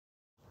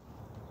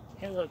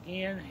Hello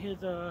again.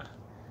 Here's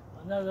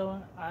another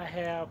one I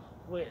have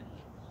written.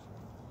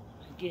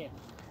 Again,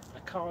 I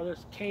call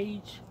this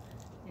Cage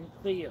and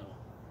Feel.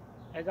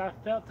 As I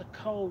felt the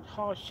cold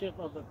hardship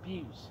of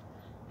abuse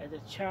as a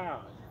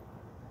child,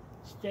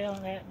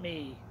 staring at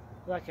me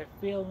like a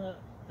feeling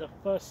the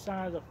first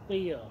signs of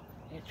fear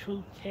and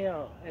true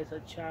terror as a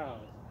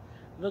child.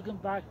 Looking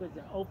back with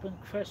an open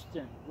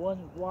question, one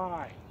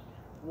why?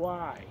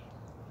 Why?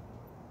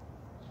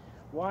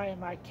 Why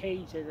am I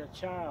caged as a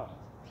child?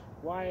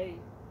 Why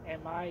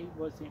am I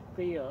was in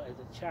fear as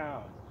a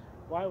child?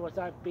 Why was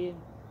I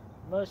being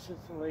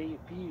mercilessly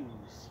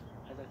abused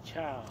as a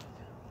child?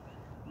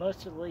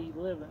 Mercilessly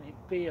living in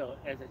fear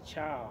as a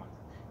child?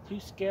 Too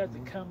scared to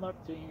come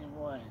up to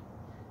anyone?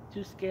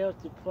 Too scared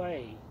to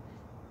play?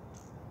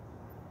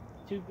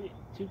 To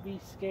be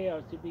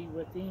scared to be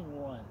with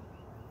anyone?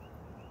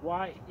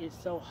 Why is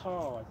it so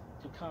hard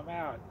to come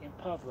out in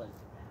public?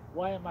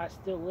 Why am I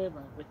still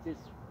living with this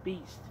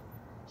beast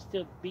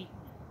still beating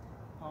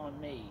on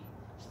me,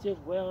 still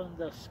wearing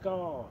the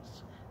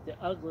scars, the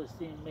ugliness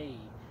in me,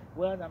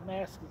 wearing a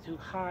mask to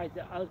hide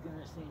the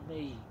ugliness in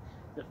me,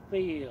 the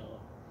fear,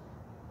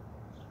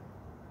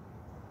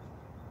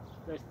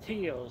 the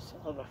tears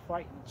of a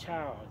frightened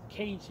child,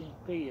 caged in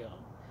fear,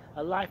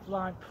 a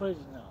lifelong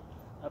prisoner,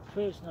 a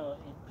prisoner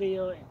in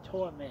fear and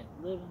torment,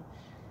 living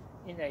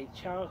in a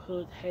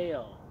childhood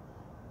hell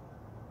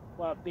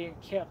while being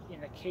kept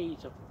in a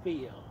cage of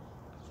fear.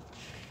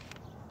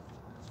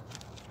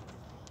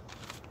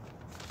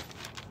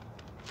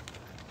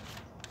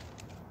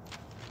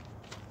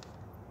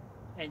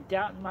 And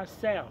doubting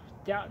myself,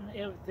 doubting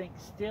everything,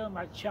 stealing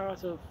my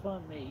childhood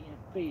from me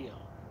in fear.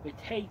 With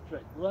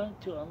hatred, learn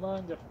to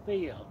unlearn the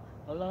fear,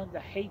 unlearn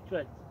the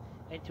hatred,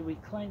 and to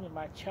reclaim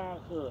my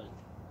childhood.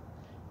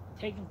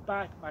 Taking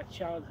back my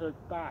childhood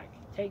back,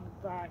 taking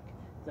back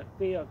the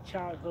fear of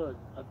childhood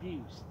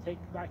abuse,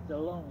 taking back the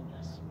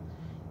loneliness,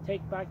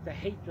 take back the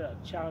hatred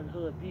of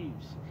childhood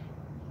abuse,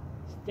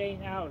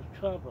 staying out of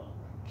trouble,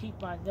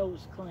 keep my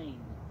nose clean,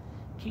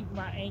 keep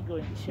my anger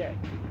in check,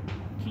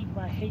 keep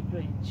my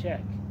hatred in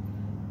check,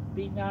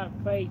 be not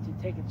afraid to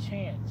take a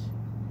chance,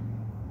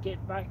 get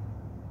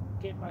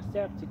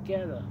myself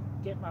together,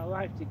 get my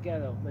life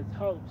together with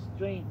hopes,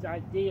 dreams,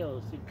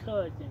 ideals, and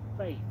courage and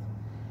faith.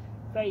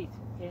 Faith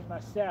in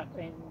myself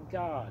and in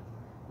God.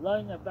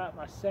 Learn about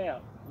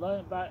myself, learn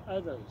about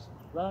others,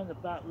 learn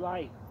about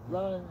life,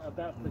 learn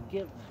about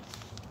forgiveness.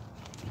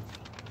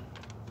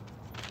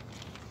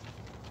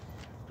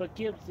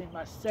 Forgiveness in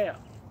myself,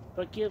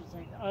 forgiveness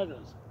in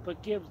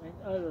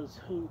others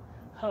who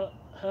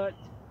hurt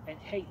and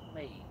hate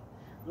me.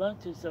 Learn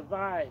to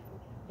survive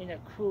in a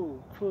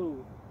cruel,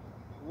 cruel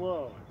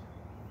world.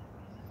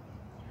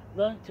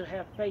 Learn to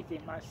have faith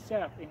in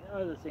myself, in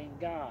others, in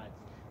God.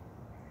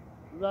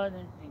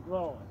 Learning and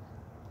growing,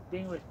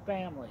 being with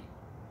family,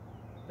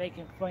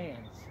 making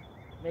friends,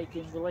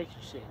 making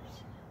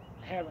relationships,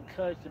 having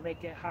courage to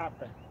make it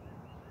happen.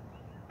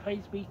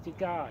 Praise be to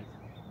God.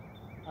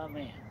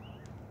 Amen.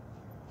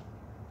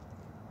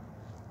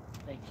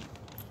 Thank you.